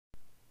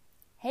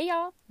Hey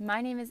y'all,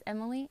 my name is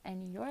Emily,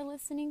 and you're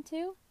listening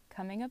to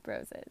Coming Up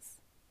Roses.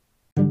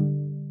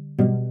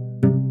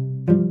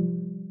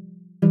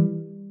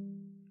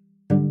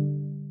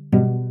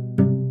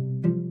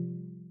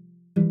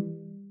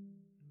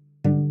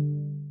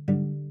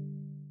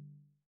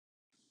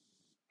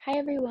 Hi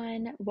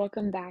everyone,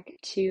 welcome back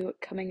to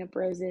Coming Up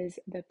Roses,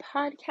 the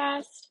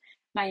podcast.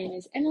 My name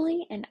is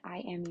Emily, and I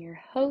am your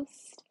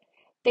host.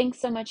 Thanks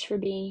so much for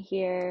being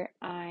here.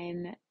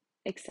 I'm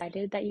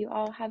excited that you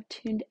all have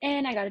tuned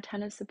in. I got a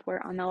ton of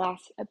support on the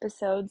last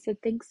episode, so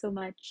thanks so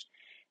much.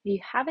 If you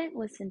haven't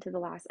listened to the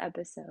last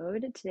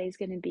episode, today's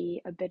going to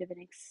be a bit of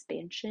an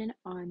expansion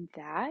on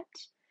that.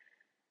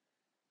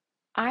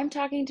 I'm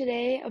talking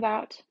today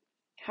about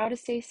how to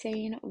stay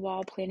sane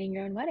while planning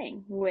your own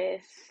wedding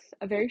with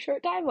a very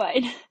short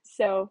timeline.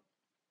 So,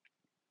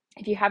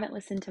 if you haven't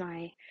listened to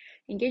my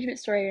engagement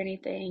story or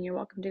anything, you're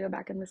welcome to go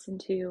back and listen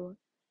to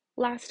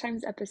last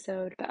time's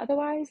episode. But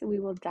otherwise, we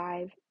will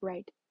dive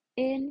right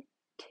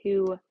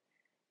into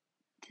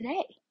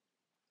today.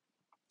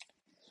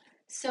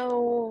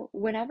 So,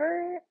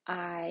 whenever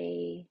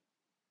I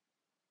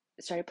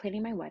started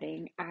planning my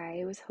wedding,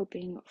 I was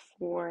hoping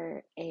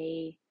for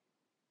a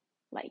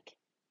like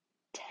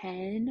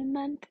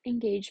 10-month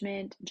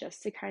engagement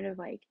just to kind of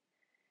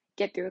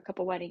get through a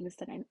couple weddings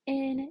that I'm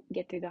in,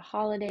 get through the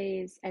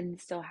holidays,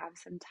 and still have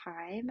some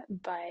time.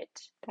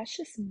 But that's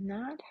just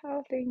not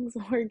how things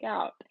work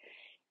out.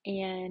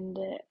 And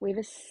we have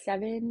a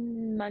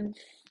 7 month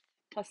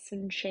plus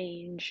some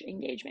change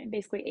engagement,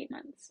 basically 8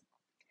 months.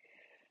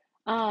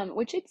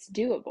 Which it's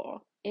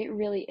doable. It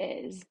really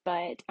is.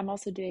 But I'm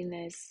also doing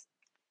this.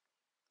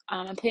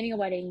 I'm planning a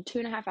wedding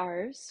 2.5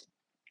 hours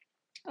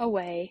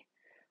away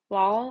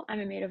while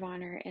I'm a maid of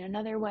honor in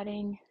another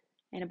wedding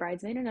and a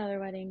bridesmaid in another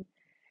wedding,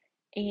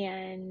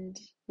 and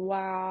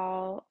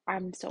while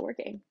I'm still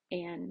working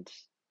and,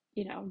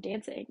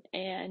 dancing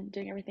and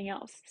doing everything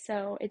else.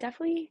 So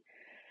I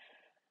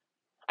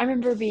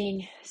remember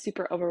being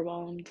super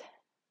overwhelmed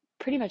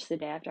pretty much the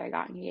day after I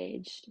got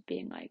engaged,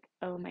 being like,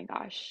 oh my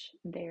gosh,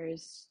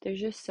 there's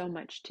just so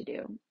much to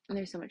do and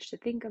there's so much to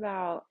think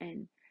about.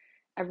 And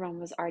everyone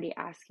was already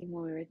asking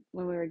when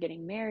we were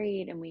getting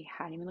married, and we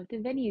hadn't even looked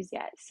at venues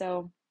yet.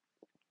 So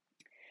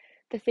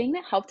the thing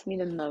that helped me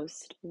the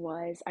most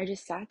was I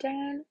just sat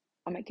down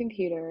on my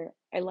computer.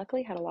 I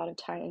luckily had a lot of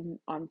time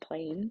on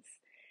planes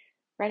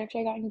right after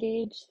I got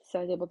engaged, so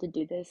I was able to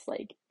do this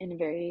in a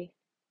very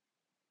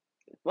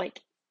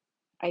like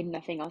I had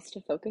nothing else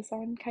to focus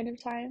on kind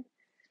of time.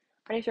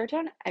 But I wrote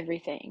down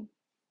everything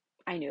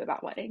I knew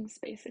about weddings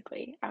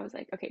basically. I was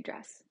like, okay,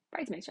 dress,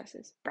 bridesmaids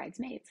dresses,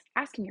 bridesmaids,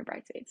 asking your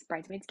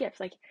bridesmaids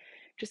gifts,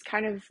 just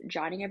kind of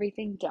jotting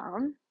everything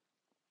down.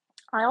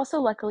 I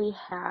also luckily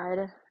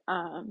had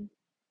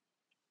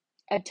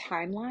a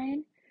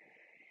timeline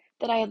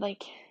that I had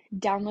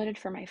downloaded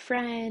for my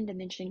friend, and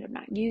then she ended up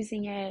not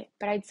using it,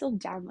 but I'd still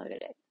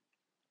downloaded it.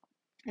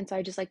 And so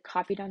I just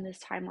copied on this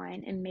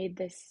timeline and made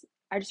this.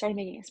 I just started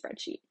making a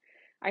spreadsheet.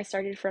 I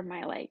started from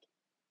my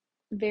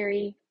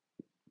very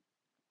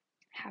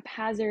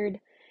haphazard,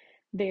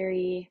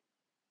 very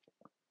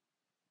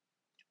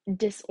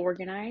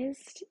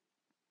disorganized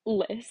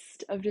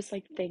list of just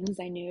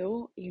things I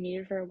knew you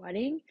needed for a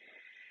wedding.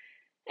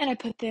 And I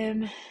put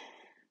them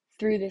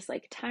through this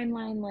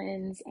timeline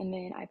lens, and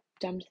then I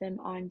dumped them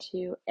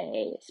onto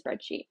a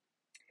spreadsheet.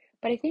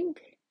 But I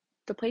think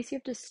the place you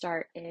have to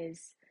start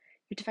is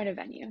you have to find a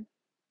venue.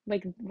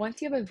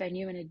 Once you have a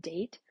venue and a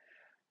date,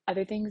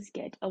 other things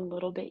get a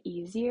little bit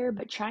easier,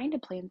 but trying to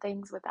plan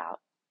things without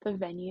the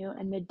venue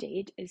and the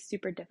date is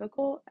super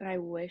difficult. And I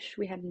wish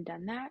we hadn't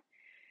done that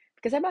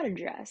because I bought a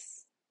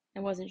dress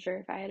and wasn't sure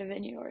if I had a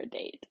venue or a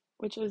date,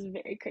 which was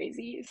very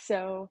crazy.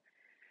 So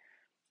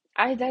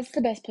that's the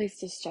best place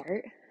to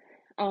start.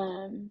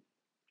 And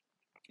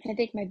I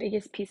think my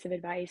biggest piece of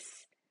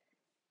advice,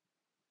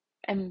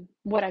 and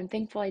what I'm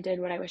thankful I did,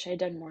 what I wish I had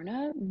done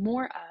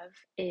more of,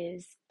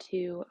 is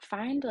to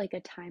find a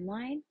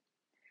timeline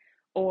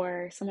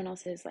or someone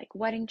else's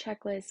wedding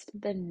checklist.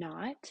 The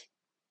Knot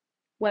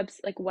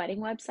wedding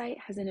website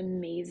has an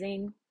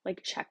amazing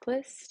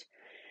checklist.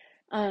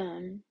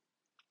 Um,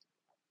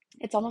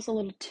 it's almost a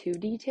little too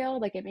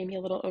detailed, it made me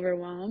a little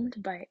overwhelmed,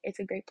 but it's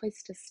a great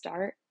place to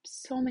start.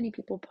 So many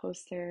people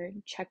post their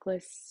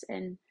checklists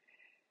and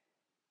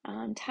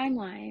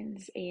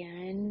timelines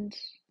and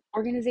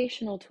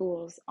organizational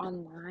tools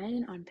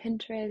online, on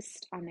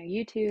Pinterest, on their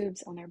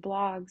YouTubes, on their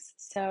blogs.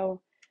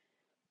 So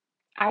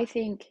I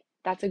think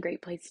that's a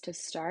great place to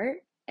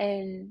start.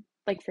 And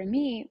for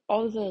me,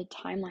 all the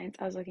timelines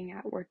I was looking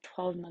at were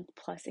 12-month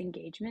plus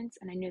engagements,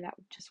 and I knew that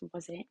just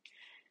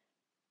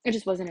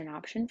wasn't an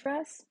option for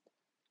us.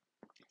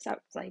 So I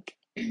was like,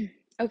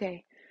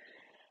 okay,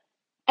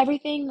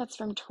 everything that's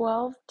from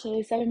 12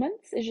 to 7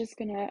 months is just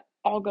gonna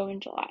all go in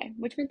July,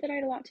 which meant that I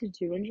had a lot to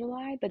do in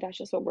July, but that's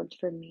just what worked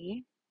for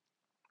me.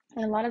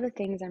 And a lot of the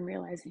things I'm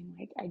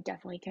realizing, I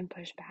definitely can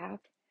push back.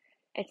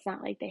 It's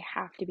not like they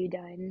have to be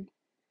done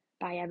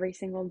by every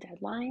single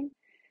deadline.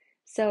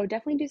 So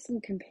definitely do some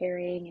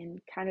comparing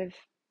and kind of,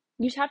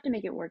 you just have to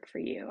make it work for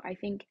you. I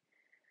think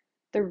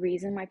the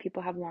reason why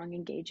people have long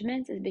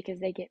engagements is because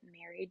they get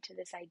married to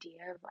this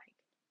idea of like,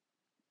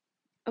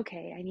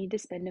 okay, I need to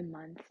spend a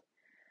month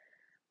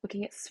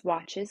looking at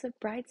swatches of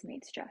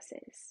bridesmaids'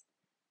 dresses.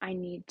 I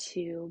need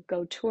to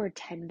go tour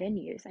 10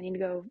 venues. I need to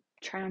go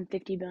try on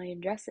 50 million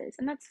dresses.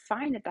 And that's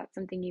fine if that's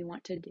something you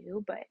want to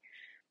do, but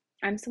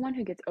I'm someone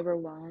who gets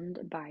overwhelmed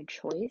by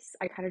choice.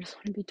 I kind of just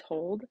want to be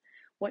told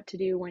what to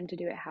do, when to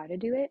do it, how to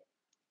do it.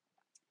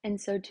 And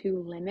so to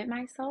limit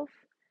myself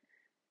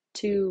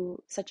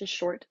to such a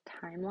short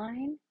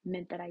timeline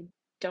meant that I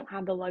don't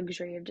have the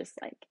luxury of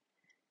just like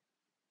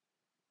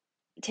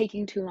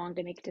taking too long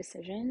to make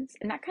decisions.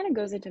 And that kind of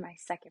goes into my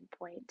second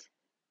point,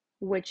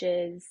 which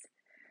is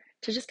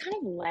to just kind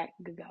of let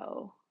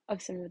go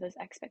of some of those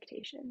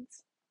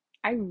expectations.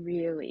 I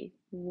really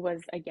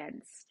was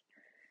against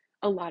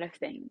a lot of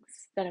things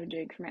that I'm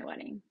doing for my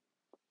wedding.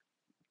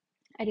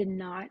 I did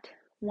not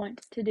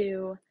want to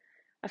do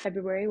a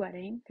February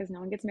wedding because no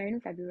one gets married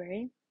in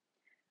February.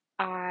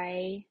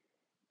 I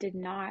did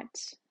not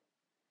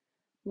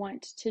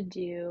want to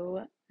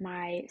do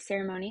my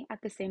ceremony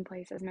at the same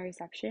place as my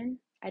reception.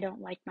 I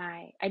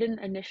didn't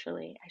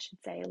initially, I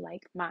should say,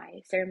 like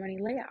my ceremony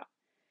layout.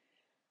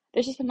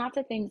 There's just been lots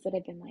of things that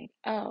I've been like,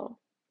 oh,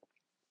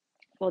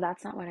 well,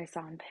 that's not what I saw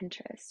on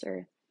Pinterest,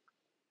 or,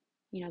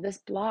 this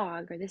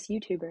blog or this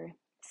YouTuber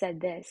said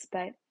this.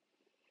 But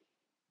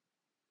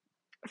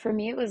for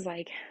me, it was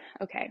like,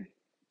 okay,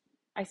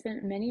 I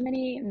spent many,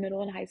 many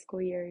middle and high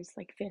school years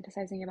like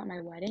fantasizing about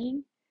my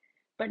wedding,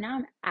 but now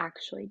I'm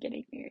actually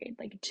getting married,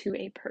 like to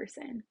a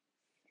person.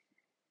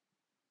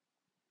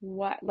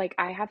 Like,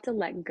 I have to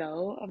let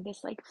go of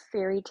this like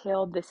fairy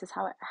tale, this is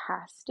how it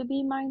has to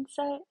be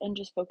mindset and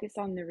just focus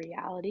on the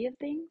reality of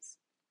things.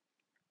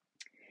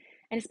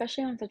 And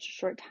especially on such a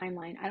short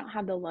timeline, I don't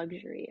have the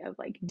luxury of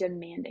like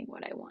demanding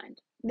what I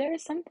want. There are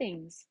some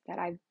things that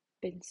I've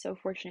been so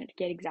fortunate to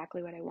get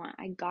exactly what I want.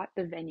 I got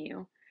the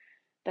venue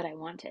that I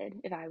wanted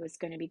if I was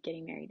going to be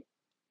getting married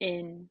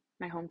in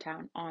my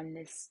hometown on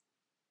this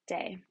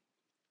day.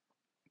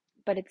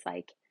 But it's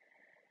like,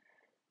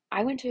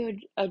 I went to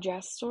a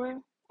dress store.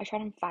 I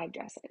tried on 5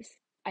 dresses.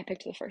 I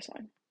picked the first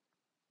one.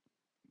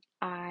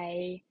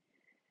 I,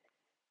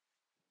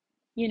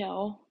 you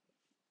know,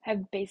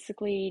 have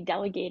basically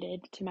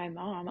delegated to my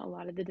mom a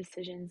lot of the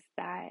decisions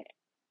that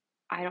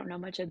I don't know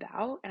much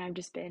about, and I've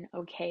just been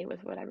okay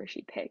with whatever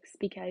she picks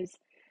because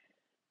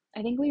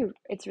I think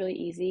it's really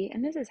easy,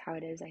 and this is how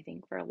it is, I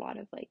think, for a lot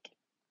of like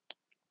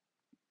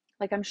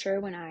I'm sure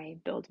when I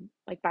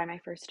buy my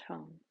first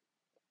home,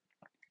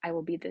 I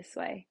will be this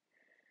way.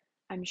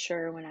 I'm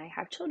sure when I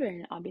have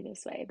children, I'll be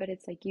this way. But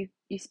it's like you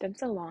spend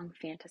so long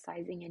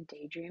fantasizing and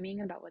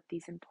daydreaming about what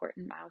these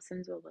important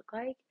milestones will look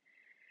like.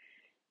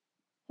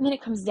 And then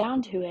it comes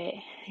down to it,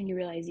 and you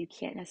realize you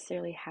can't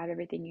necessarily have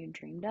everything you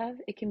dreamed of.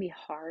 It can be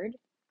hard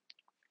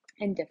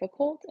and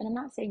difficult. And I'm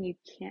not saying you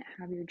can't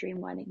have your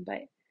dream wedding,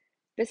 but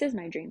this is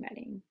my dream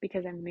wedding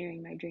because I'm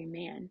marrying my dream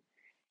man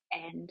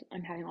and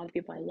I'm having all the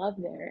people I love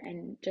there.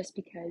 And just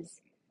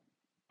because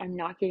I'm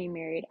not getting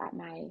married at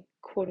my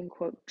quote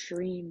unquote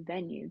dream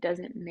venue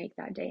doesn't make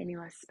that day any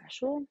less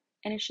special.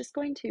 And it's just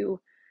going to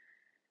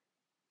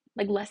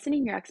like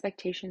lessening your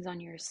expectations on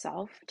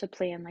yourself to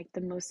plan like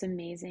the most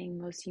amazing,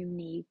 most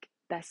unique,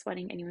 best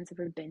wedding anyone's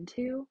ever been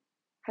to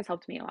has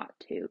helped me a lot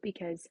too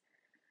because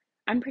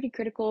I'm pretty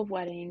critical of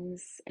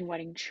weddings and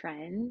wedding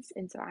trends.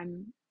 And so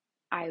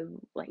I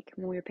like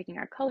when we were picking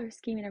our color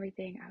scheme and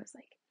everything, I was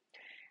like,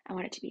 I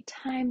want it to be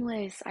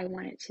timeless. I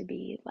want it to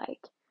be like,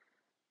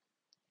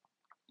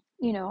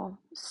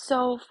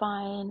 so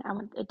fun. I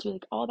want it to be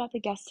like all about the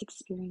guest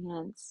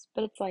experience.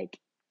 But it's like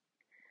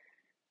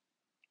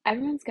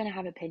everyone's gonna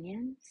have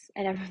opinions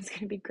and everyone's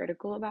gonna be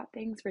critical about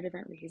things for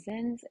different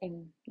reasons.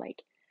 And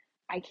like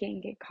I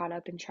can't get caught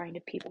up in trying to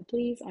people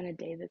please on a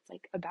day that's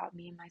like about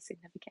me and my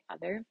significant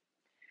other.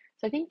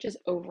 So I think just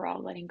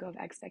overall letting go of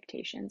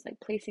expectations, like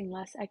placing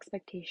less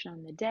expectation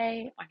on the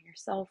day, on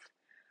yourself,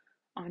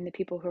 on the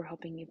people who are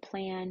helping you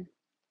plan,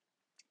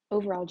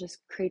 overall just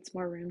creates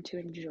more room to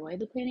enjoy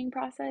the planning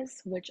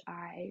process, which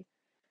I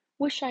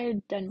wish I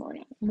had done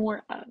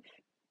more of.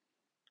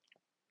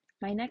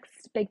 My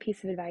next big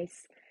piece of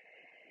advice,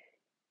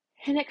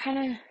 and it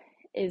kind of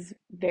is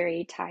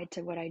very tied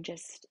to what I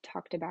just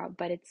talked about,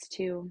 but it's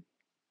to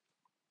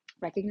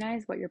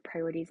recognize what your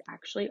priorities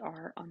actually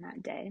are on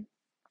that day.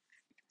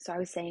 So I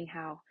was saying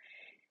how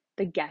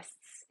the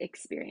guest's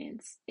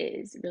experience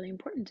is really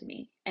important to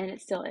me, and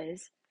it still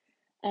is.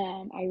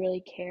 I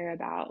really care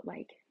about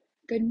like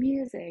good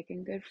music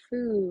and good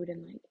food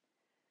and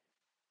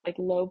like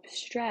low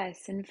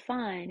stress and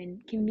fun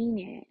and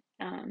convenient.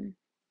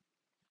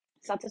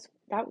 So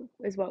that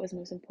is what was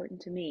most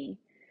important to me.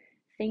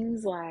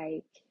 Things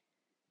like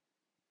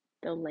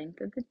the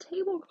length of the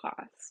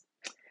tablecloths,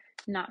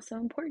 not so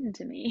important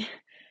to me.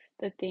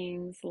 The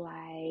things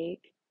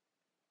like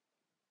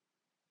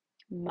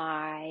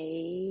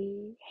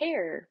my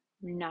hair,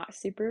 not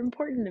super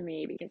important to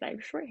me because I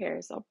have short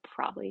hair, so I'll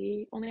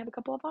probably only have a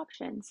couple of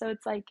options. So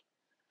it's like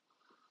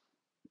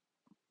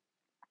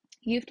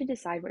You have to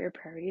decide what your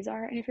priorities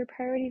are. And if your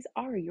priorities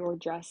are your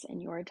dress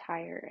and your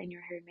attire and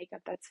your hair and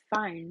makeup, that's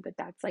fine, but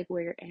that's like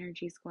where your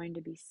energy is going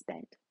to be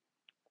spent.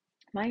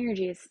 My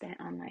energy is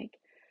spent on like,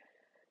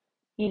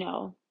 you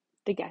know,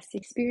 the guest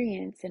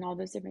experience and all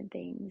those different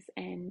things.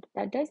 And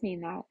that does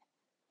mean that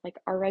like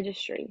our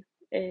registry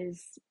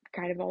is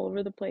kind of all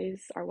over the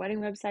place. Our wedding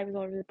website was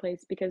all over the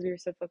place because we were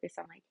so focused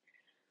on like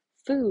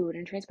food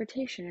and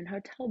transportation and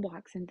hotel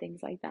blocks and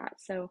things like that.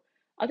 So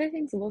other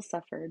things will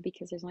suffer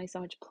because there's only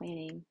so much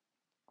planning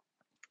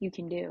you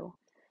can do.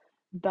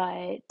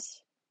 But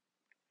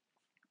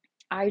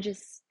I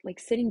just like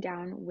sitting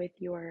down with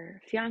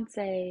your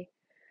fiance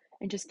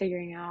and just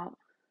figuring out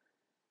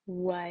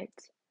what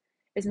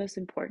is most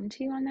important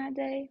to you on that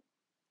day.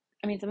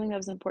 I mean, something that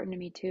was important to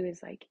me too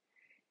is like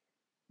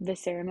the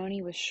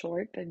ceremony was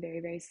short but very,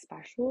 very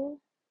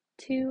special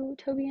to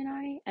Toby and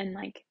I, and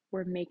like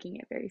we're making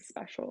it very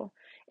special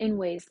in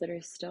ways that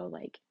are still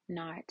like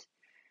not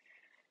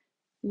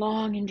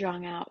long and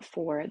drawn out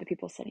for the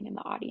people sitting in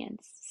the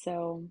audience.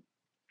 So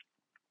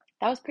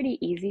that was pretty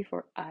easy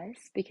for us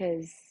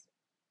because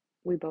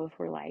we both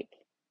were like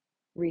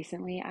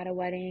recently at a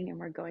wedding and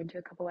we're going to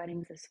a couple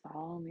weddings this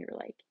fall, and we were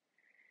like,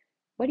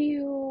 what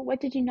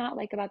did you not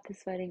like about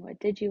this wedding? What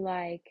did you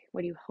like?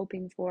 What are you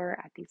hoping for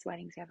at these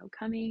weddings you have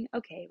upcoming?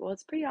 Okay, well,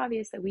 it's pretty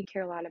obvious that we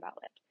care a lot about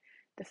like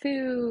the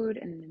food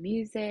and the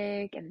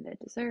music and the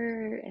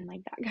dessert and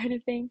like that kind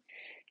of thing.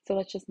 So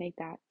let's just make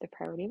that the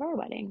priority of our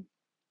wedding.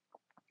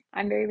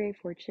 I'm very, very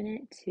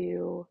fortunate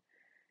to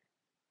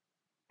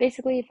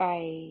basically, if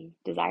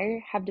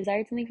I have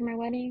desired something for my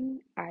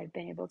wedding, I've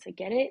been able to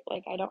get it.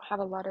 Like, I don't have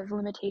a lot of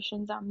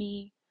limitations on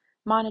me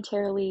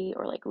monetarily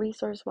or like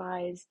resource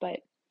wise, but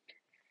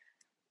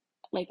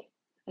like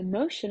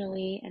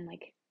emotionally and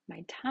like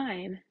my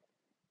time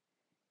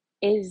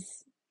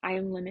is, I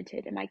am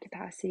limited in my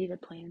capacity to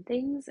plan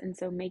things. And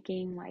so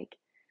making like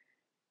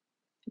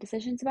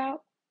decisions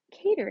about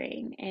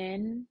catering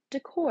and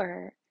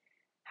decor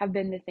have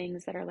been the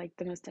things that are like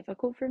the most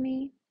difficult for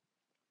me.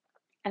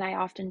 And I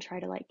often try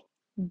to like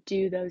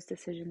do those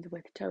decisions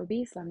with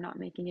Toby, so I'm not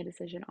making a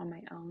decision on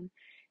my own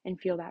and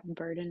feel that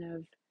burden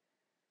of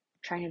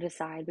trying to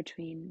decide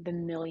between the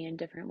million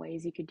different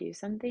ways you could do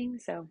something.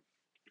 So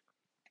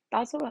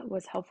that's what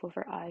was helpful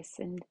for us.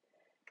 And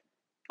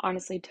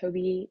honestly,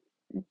 Toby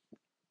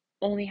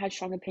only had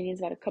strong opinions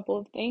about a couple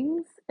of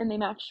things, and they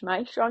matched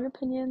my strong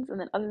opinions. And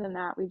then, other than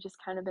that, we've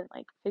just kind of been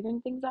like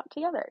figuring things out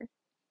together.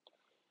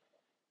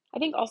 I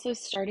think also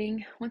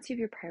starting, once you have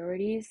your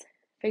priorities,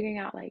 figuring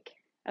out like,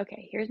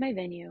 okay, here's my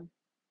venue,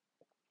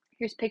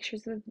 here's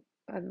pictures of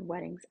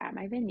weddings at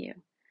my venue,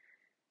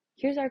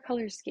 here's our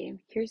color scheme,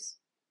 here's,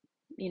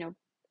 you know,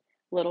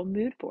 little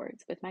mood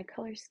boards with my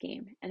color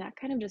scheme. And that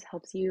kind of just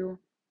helps you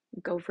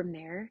go from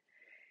there,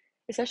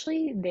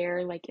 especially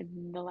there, like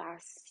in the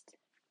last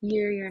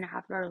year and a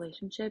half of our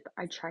relationship.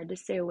 I tried to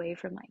stay away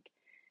from like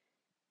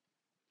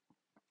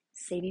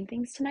saving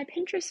things to my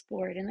Pinterest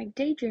board and like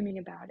daydreaming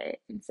about it.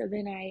 And so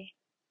then I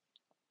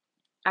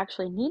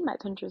actually need my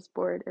Pinterest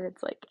board, and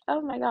it's like,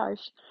 oh my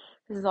gosh,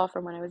 this is all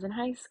from when I was in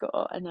high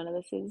school, and none of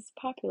this is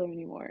popular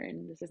anymore,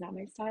 and this is not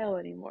my style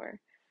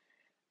anymore.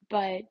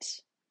 But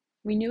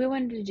we knew we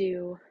wanted to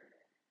do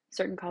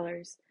certain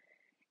colors,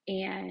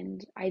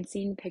 and I'd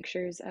seen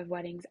pictures of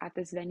weddings at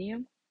this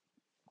venue.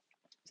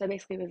 So I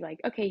basically was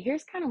like, okay,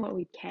 here's kind of what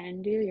we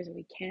can do, here's what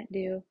we can't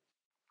do.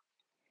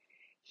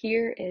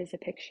 Here is a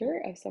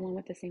picture of someone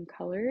with the same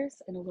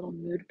colors and a little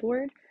mood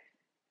board.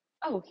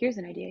 Oh, here's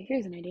an idea,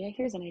 here's an idea,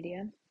 here's an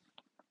idea.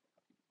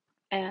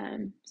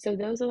 So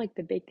those are like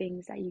the big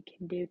things that you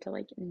can do to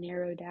like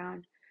narrow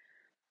down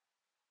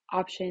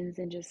options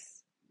and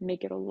just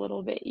make it a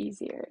little bit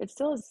easier. It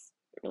still is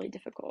really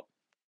difficult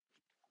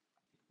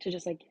to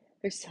just like,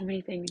 there's so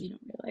many things you don't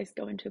realize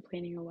go into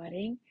planning a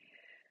wedding.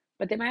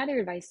 But then my other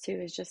advice too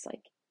is just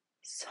like,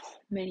 so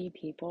many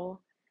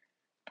people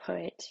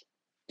put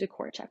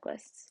decor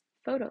checklists,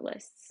 photo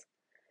lists,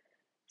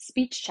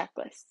 speech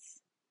checklists,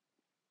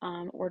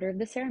 order of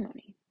the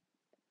ceremony,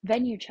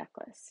 venue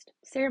checklist,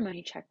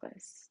 ceremony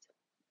checklist,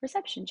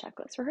 reception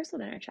checklist, rehearsal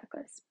dinner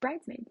checklist,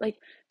 bridesmaid. Like,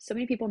 so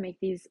many people make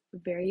these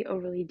very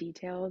overly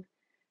detailed,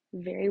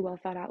 very well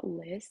thought out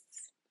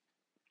lists,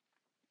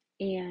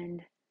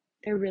 and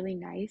they're really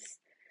nice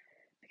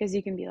because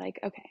you can be like,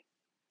 okay,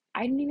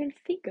 I didn't even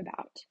think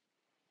about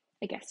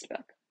a guest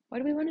book. What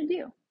do we want to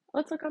do?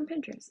 Let's look on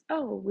Pinterest.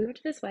 Oh, we went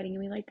to this wedding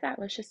and we liked that.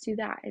 Let's just do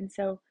that. And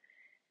so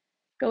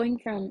going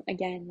from,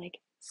 again,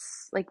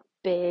 like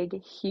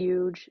big,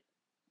 huge,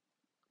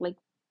 like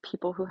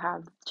people who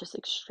have just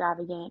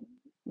extravagant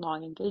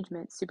long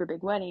engagements, super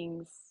big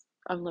weddings,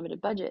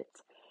 unlimited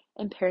budgets,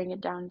 and paring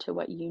it down to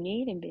what you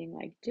need and being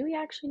like, do we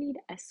actually need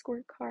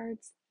escort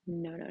cards?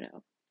 No, no, no.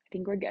 I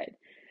think we're good.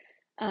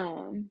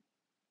 Um,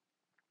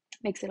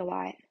 Makes it a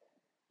lot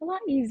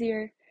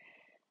easier.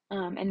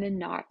 And then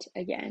Knot,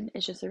 again,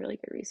 is just a really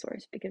good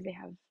resource because they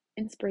have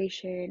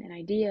inspiration and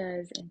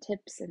ideas and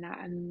tips and that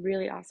and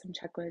really awesome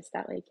checklist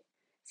that like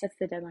sets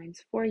the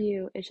deadlines for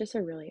you. It's just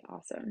a really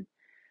awesome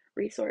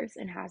resource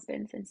and has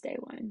been since day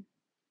one.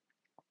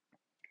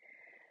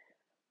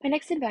 My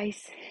next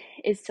advice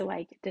is to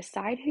like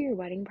decide who your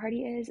wedding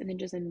party is and then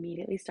just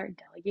immediately start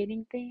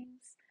delegating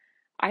things.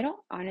 I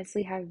don't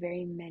honestly have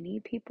very many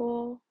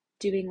people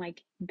doing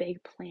like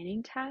big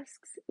planning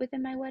tasks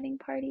within my wedding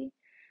party.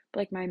 But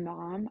like my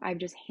mom, I've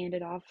just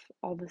handed off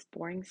all this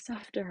boring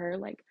stuff to her,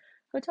 like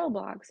hotel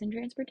blocks and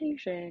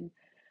transportation.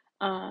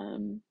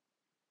 Um,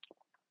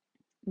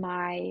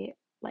 my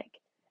like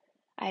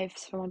I have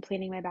someone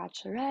planning my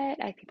bachelorette,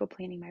 I have people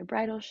planning my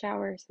bridal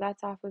shower, so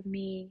that's off of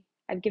me.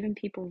 I've given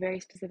people very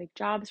specific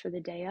jobs for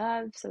the day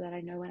of so that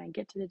I know when I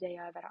get to the day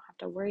of, I don't have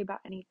to worry about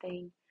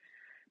anything.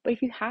 But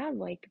if you have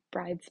like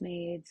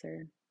bridesmaids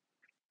or,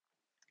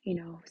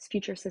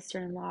 future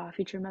sister-in-law,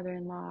 future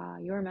mother-in-law,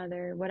 your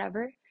mother,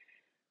 whatever,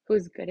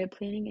 who's good at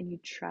planning and you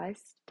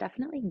trust,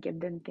 definitely give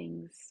them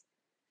things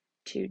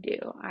to do.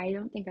 I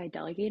don't think I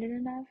delegated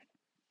enough.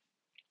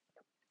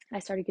 I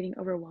started getting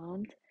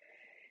overwhelmed.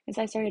 And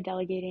so I started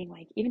delegating,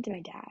 like, even to my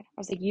dad. I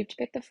was like, you have to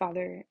pick the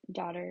father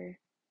daughter,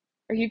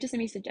 or you have to send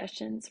me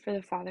suggestions for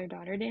the father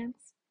daughter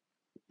dance.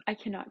 I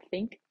cannot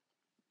think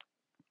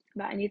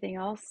about anything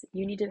else.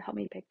 You need to help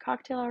me pick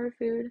cocktail hour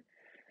food.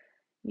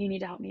 You need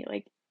to help me,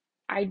 like,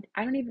 I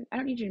don't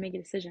need you to make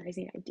a decision. I just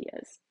need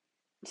ideas.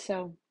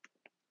 So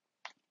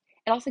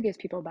it also gives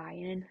people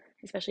buy-in,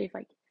 especially if,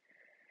 like,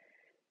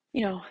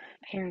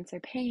 parents are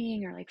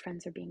paying or like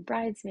friends are being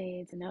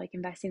bridesmaids and they're like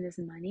investing this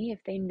money.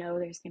 If they know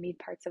there's going to be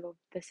parts of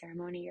the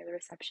ceremony or the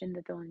reception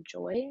that they'll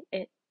enjoy,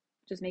 it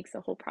just makes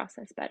the whole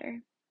process better.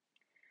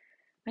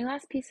 My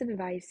last piece of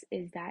advice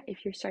is that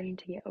if you're starting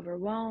to get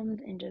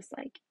overwhelmed and just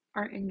like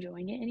aren't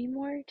enjoying it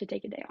anymore, to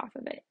take a day off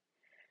of it.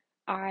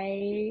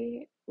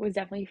 I was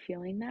definitely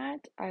feeling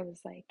that. I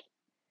was like,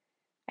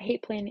 I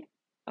hate planning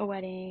a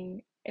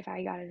wedding. If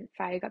I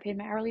got paid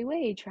my hourly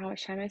wage for how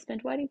much time I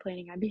spent wedding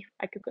planning, I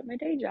could quit my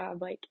day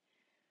job. Like,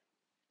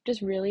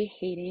 just really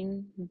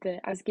hating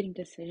I was getting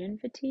decision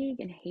fatigue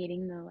and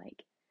hating the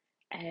like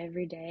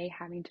every day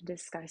having to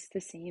discuss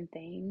the same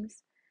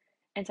things.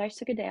 And so I just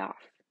took a day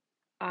off.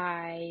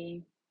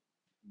 I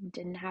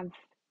didn't have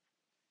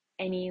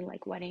any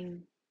like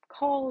wedding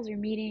calls or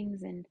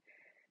meetings, and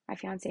my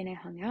fiance and I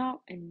hung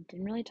out and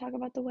didn't really talk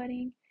about the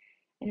wedding.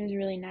 And it was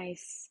really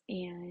nice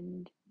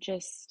and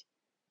just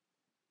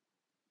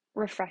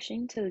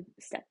refreshing to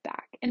step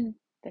back. And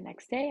the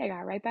next day I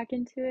got right back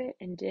into it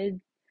and did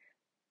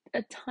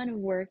a ton of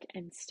work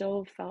and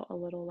still felt a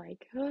little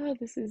like, oh,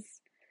 this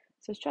is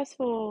so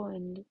stressful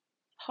and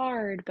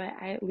hard, but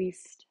I at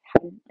least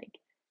hadn't like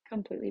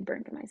completely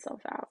burned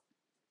myself out.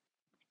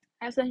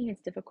 I also think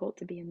it's difficult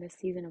to be in this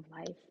season of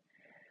life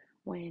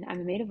when I'm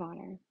a maid of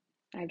honor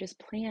and I've just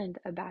planned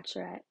a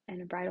bachelorette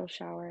and a bridal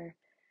shower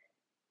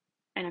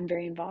and I'm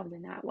very involved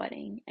in that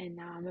wedding, and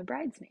now I'm a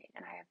bridesmaid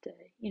and I have to,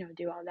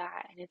 do all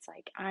that, and it's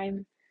like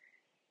I'm,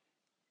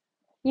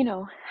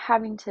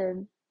 having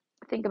to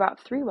think about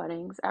three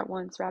weddings at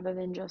once rather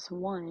than just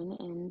one.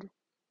 And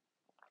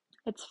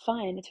it's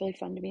fun. It's really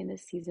fun to be in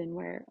this season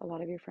where a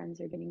lot of your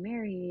friends are getting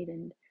married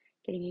and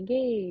getting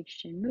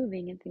engaged and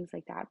moving and things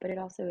like that. But it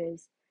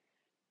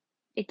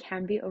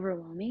can be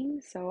overwhelming.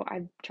 So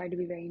I've tried to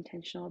be very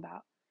intentional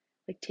about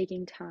like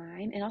taking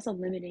time and also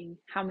limiting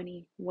how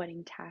many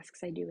wedding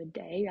tasks I do a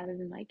day rather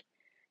than like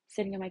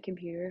sitting on my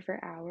computer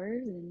for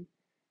hours and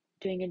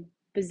doing a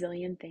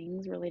bazillion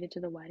things related to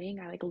the wedding.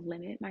 I like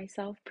limit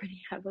myself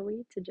pretty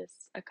heavily to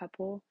just a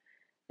couple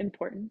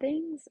important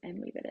things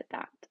and leave it at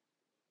that.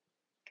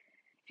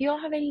 If you all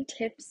have any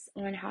tips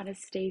on how to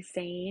stay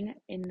sane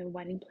in the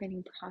wedding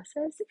planning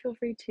process, feel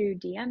free to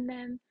DM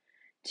them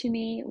to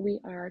me. We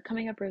are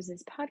Coming Up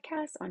Roses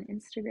podcast on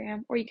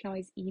Instagram, or you can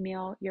always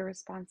email your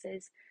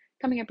responses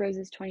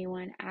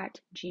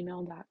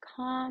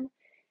cominguproses21@gmail.com.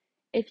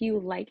 If you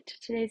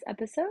liked today's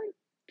episode,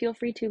 feel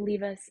free to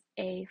leave us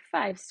a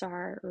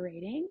 5-star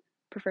rating,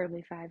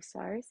 preferably 5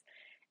 stars,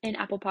 in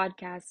Apple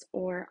Podcasts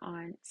or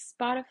on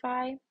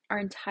Spotify. Our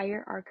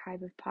entire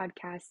archive of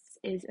podcasts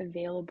is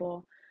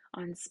available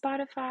on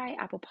Spotify,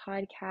 Apple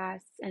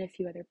Podcasts, and a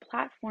few other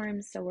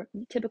platforms. So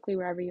typically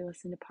wherever you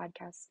listen to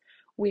podcasts,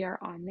 we are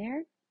on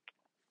there.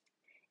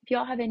 If you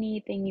all have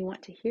anything you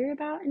want to hear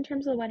about in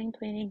terms of wedding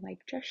planning,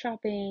 like dress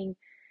shopping,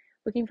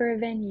 looking for a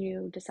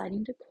venue,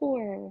 deciding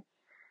decor,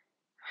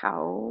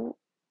 how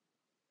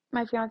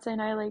my fiance and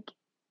I like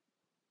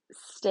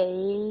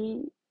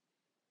stay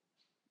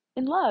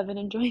in love and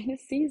enjoying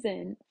this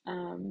season,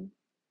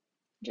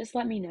 just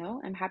let me know.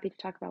 I'm happy to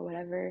talk about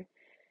whatever.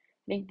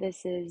 I think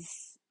this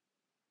is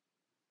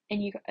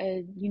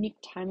a unique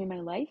time in my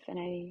life, and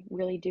I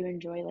really do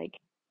enjoy like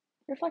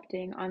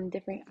reflecting on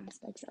different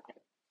aspects of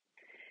it.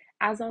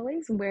 As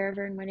always,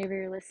 wherever and whenever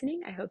you're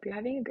listening, I hope you're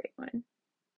having a great one.